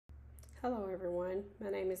Hello, everyone.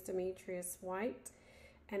 My name is Demetrice White,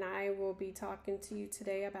 and I will be talking to you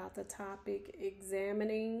today about the topic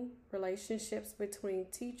examining relationships between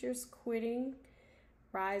teachers quitting,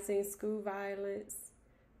 rising school violence,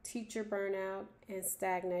 teacher burnout, and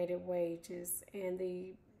stagnated wages, and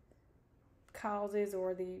the causes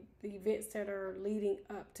or the events that are leading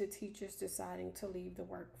up to teachers deciding to leave the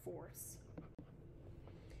workforce.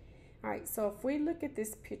 All right, so if we look at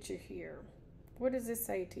this picture here, what does it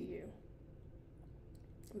say to you?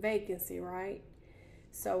 Vacancy, right?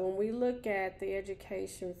 So when we look at the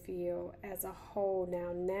education field as a whole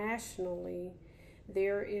now nationally,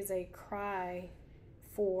 there is a cry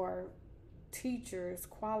for teachers,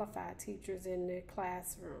 qualified teachers in the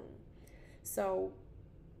classroom. So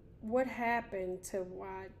what happened to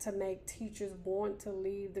make teachers want to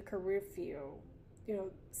leave the career field?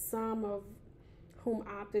 Some of whom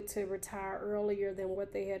opted to retire earlier than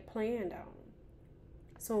what they had planned on.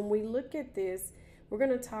 So when we look at this, we're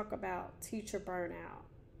going to talk about teacher burnout.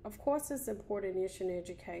 Of course, it's an important issue in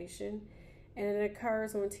education, and it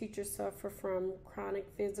occurs when teachers suffer from chronic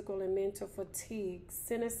physical and mental fatigue,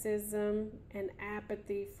 cynicism, and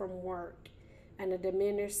apathy from work, and a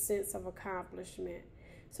diminished sense of accomplishment.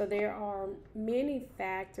 So there are many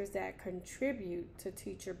factors that contribute to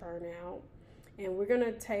teacher burnout, and we're going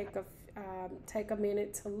to take a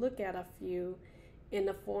minute to look at a few in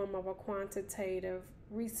the form of a quantitative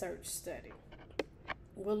research study.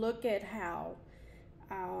 We'll look at how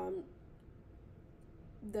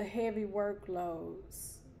the heavy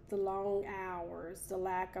workloads, the long hours, the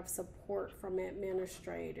lack of support from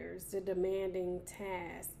administrators, the demanding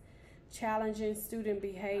tasks, challenging student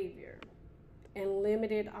behavior, and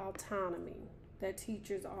limited autonomy that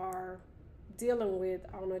teachers are dealing with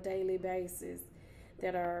on a daily basis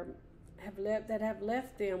that have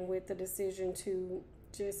left them with the decision to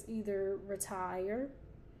just either retire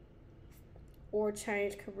or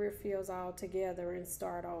change career fields altogether and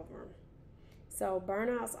start over. So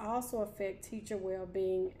burnouts also affect teacher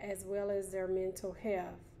well-being as well as their mental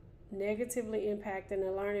health, negatively impacting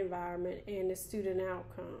the learning environment and the student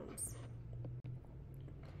outcomes.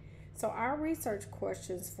 So our research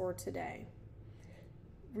questions for today.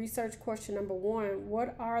 Research question number 1,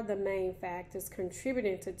 what are the main factors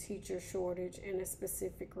contributing to teacher shortage in a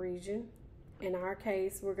specific region? In our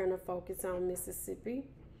case, we're going to focus on Mississippi,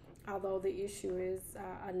 although the issue is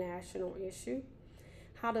a national issue.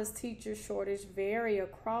 How does teacher shortage vary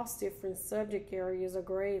across different subject areas or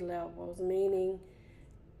grade levels? Meaning,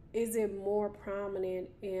 is it more prominent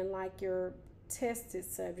in like your tested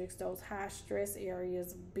subjects, those high stress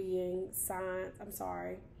areas being science,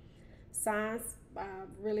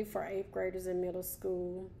 really for 8th graders in middle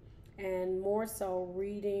school, and more so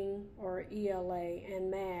reading or ELA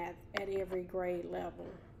and math at every grade level?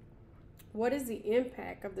 What is the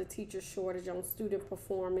impact of the teacher shortage on student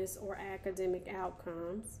performance or academic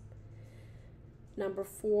outcomes? Number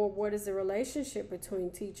 4, what is the relationship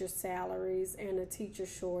between teacher salaries and the teacher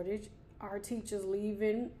shortage? Are teachers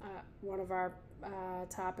leaving? One of our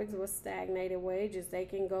topics was stagnated wages. They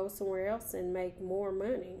can go somewhere else and make more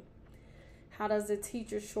money. How does the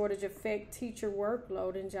teacher shortage affect teacher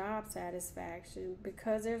workload and job satisfaction?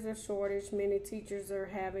 Because there's a shortage, many teachers are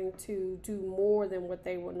having to do more than what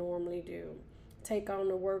they would normally do, take on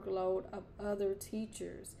the workload of other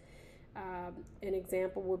teachers. An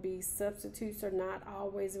example would be substitutes are not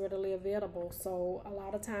always readily available. So a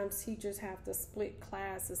lot of times teachers have to split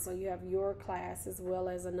classes. So you have your class as well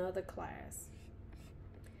as another class.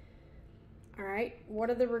 All right, what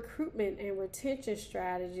are the recruitment and retention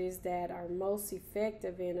strategies that are most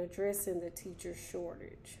effective in addressing the teacher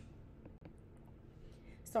shortage?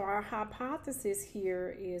 So our hypothesis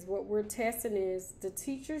here is what we're testing is the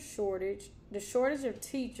teacher shortage. The shortage of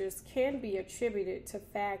teachers can be attributed to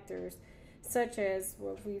factors such as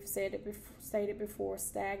what we've stated before,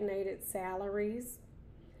 stagnated salaries,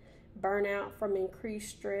 burnout from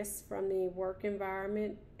increased stress from the work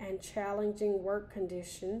environment, and challenging work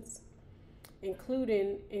conditions,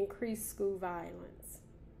 including increased school violence.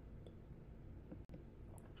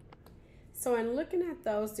 So in looking at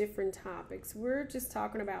those different topics, we're just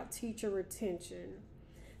talking about teacher retention.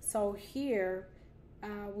 So here,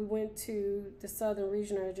 we went to the Southern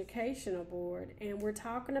Regional Educational Board, and we're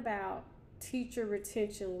talking about teacher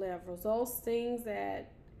retention levels, those things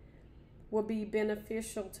that will be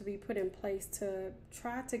beneficial to be put in place to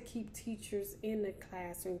try to keep teachers in the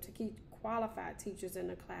classroom, to keep qualified teachers in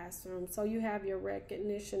the classroom. So you have your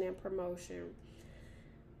recognition and promotion.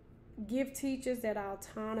 Give teachers that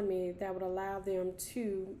autonomy that would allow them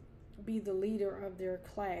to be the leader of their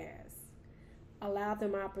class. Allow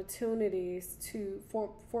them opportunities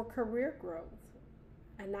for career growth.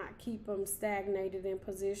 and not keep them stagnated in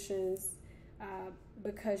positions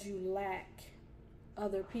because you lack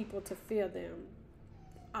other people to fill them.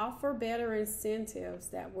 Offer better incentives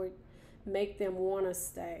that would make them want to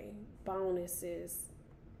stay. Bonuses.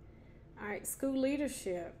 All right, school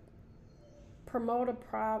leadership. Promote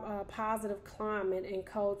a positive climate and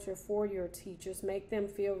culture for your teachers. Make them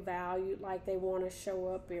feel valued, like they want to show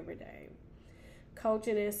up every day.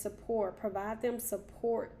 Coaching and support. Provide them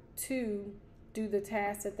support to do the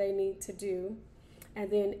tasks that they need to do. And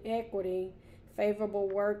then equity, favorable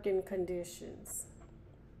working conditions.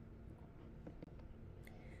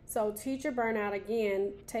 So teacher burnout,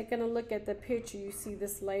 again, taking a look at the picture, you see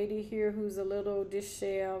this lady here who's a little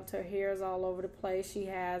disheveled. Her hair's all over the place. She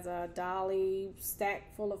has a dolly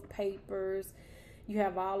stacked full of papers. You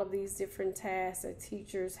have all of these different tasks that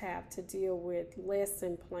teachers have to deal with: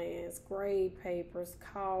 lesson plans, grade papers,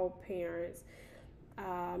 call parents,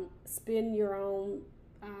 spend your own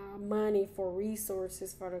money for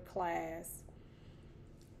resources for the class,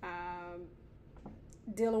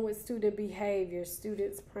 dealing with student behavior,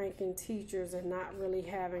 students pranking teachers and not really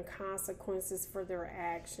having consequences for their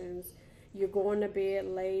actions. You're going to bed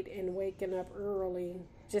late and waking up early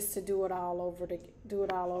just to do it all over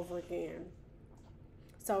again.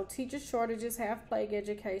 So teacher shortages have plagued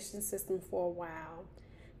education system for a while.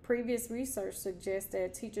 Previous research suggests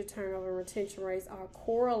that teacher turnover and retention rates are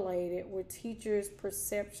correlated with teachers'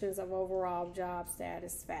 perceptions of overall job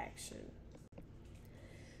satisfaction.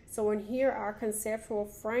 So in here, our conceptual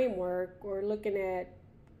framework, we're looking at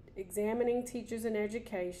examining teachers in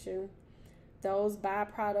education, those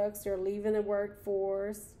byproducts they're leaving the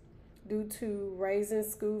workforce due to a rise in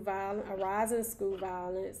school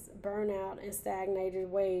violence, burnout, and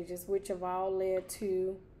stagnated wages, which have all led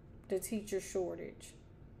to the teacher shortage.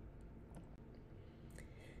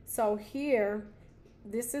 So here,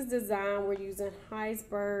 this is designed, we're using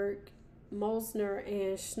Heisberg, Mosner,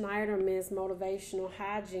 and Schneiderman's motivational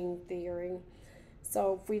hygiene theory.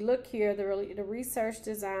 So if we look here, the research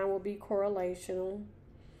design will be correlational.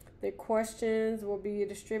 The questions will be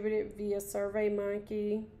distributed via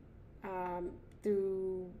SurveyMonkey,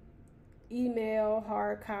 through email,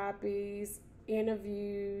 hard copies,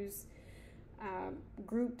 interviews,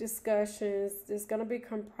 group discussions. It's going to be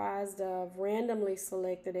comprised of randomly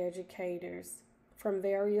selected educators from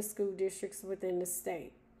various school districts within the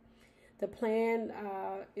state. The plan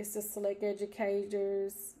is to select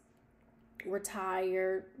educators,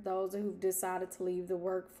 retired, those who've decided to leave the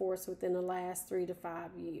workforce within the last 3 to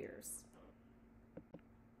 5 years.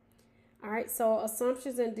 All right, so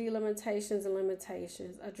assumptions and delimitations and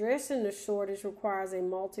limitations. Addressing the shortage requires a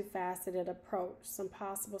multifaceted approach. Some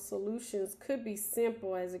possible solutions could be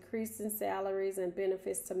simple as increasing salaries and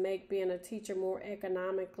benefits to make being a teacher more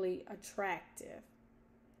economically attractive.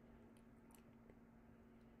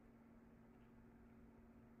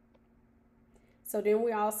 So then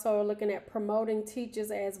we also are looking at promoting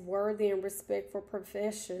teachers as worthy and respectful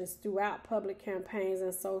professions throughout public campaigns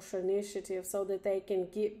and social initiatives so that they can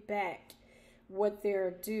get back what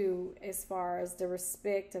they're due as far as the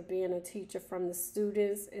respect of being a teacher from the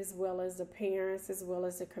students as well as the parents as well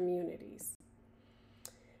as the communities.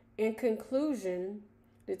 In conclusion,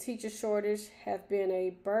 the teacher shortage has been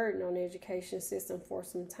a burden on the education system for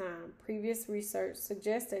some time. Previous research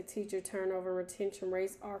suggests that teacher turnover and retention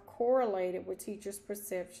rates are correlated with teachers'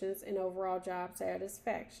 perceptions and overall job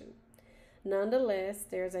satisfaction. Nonetheless,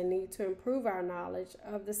 there's a need to improve our knowledge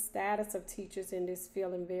of the status of teachers in this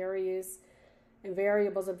field and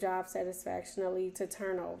variables of job satisfaction that lead to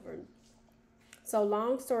turnover. So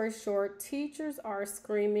long story short, teachers are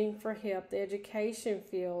screaming for help. The education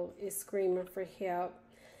field is screaming for help.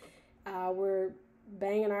 We're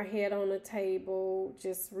banging our head on the table,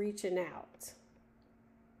 just reaching out.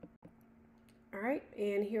 All right,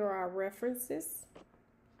 and here are our references.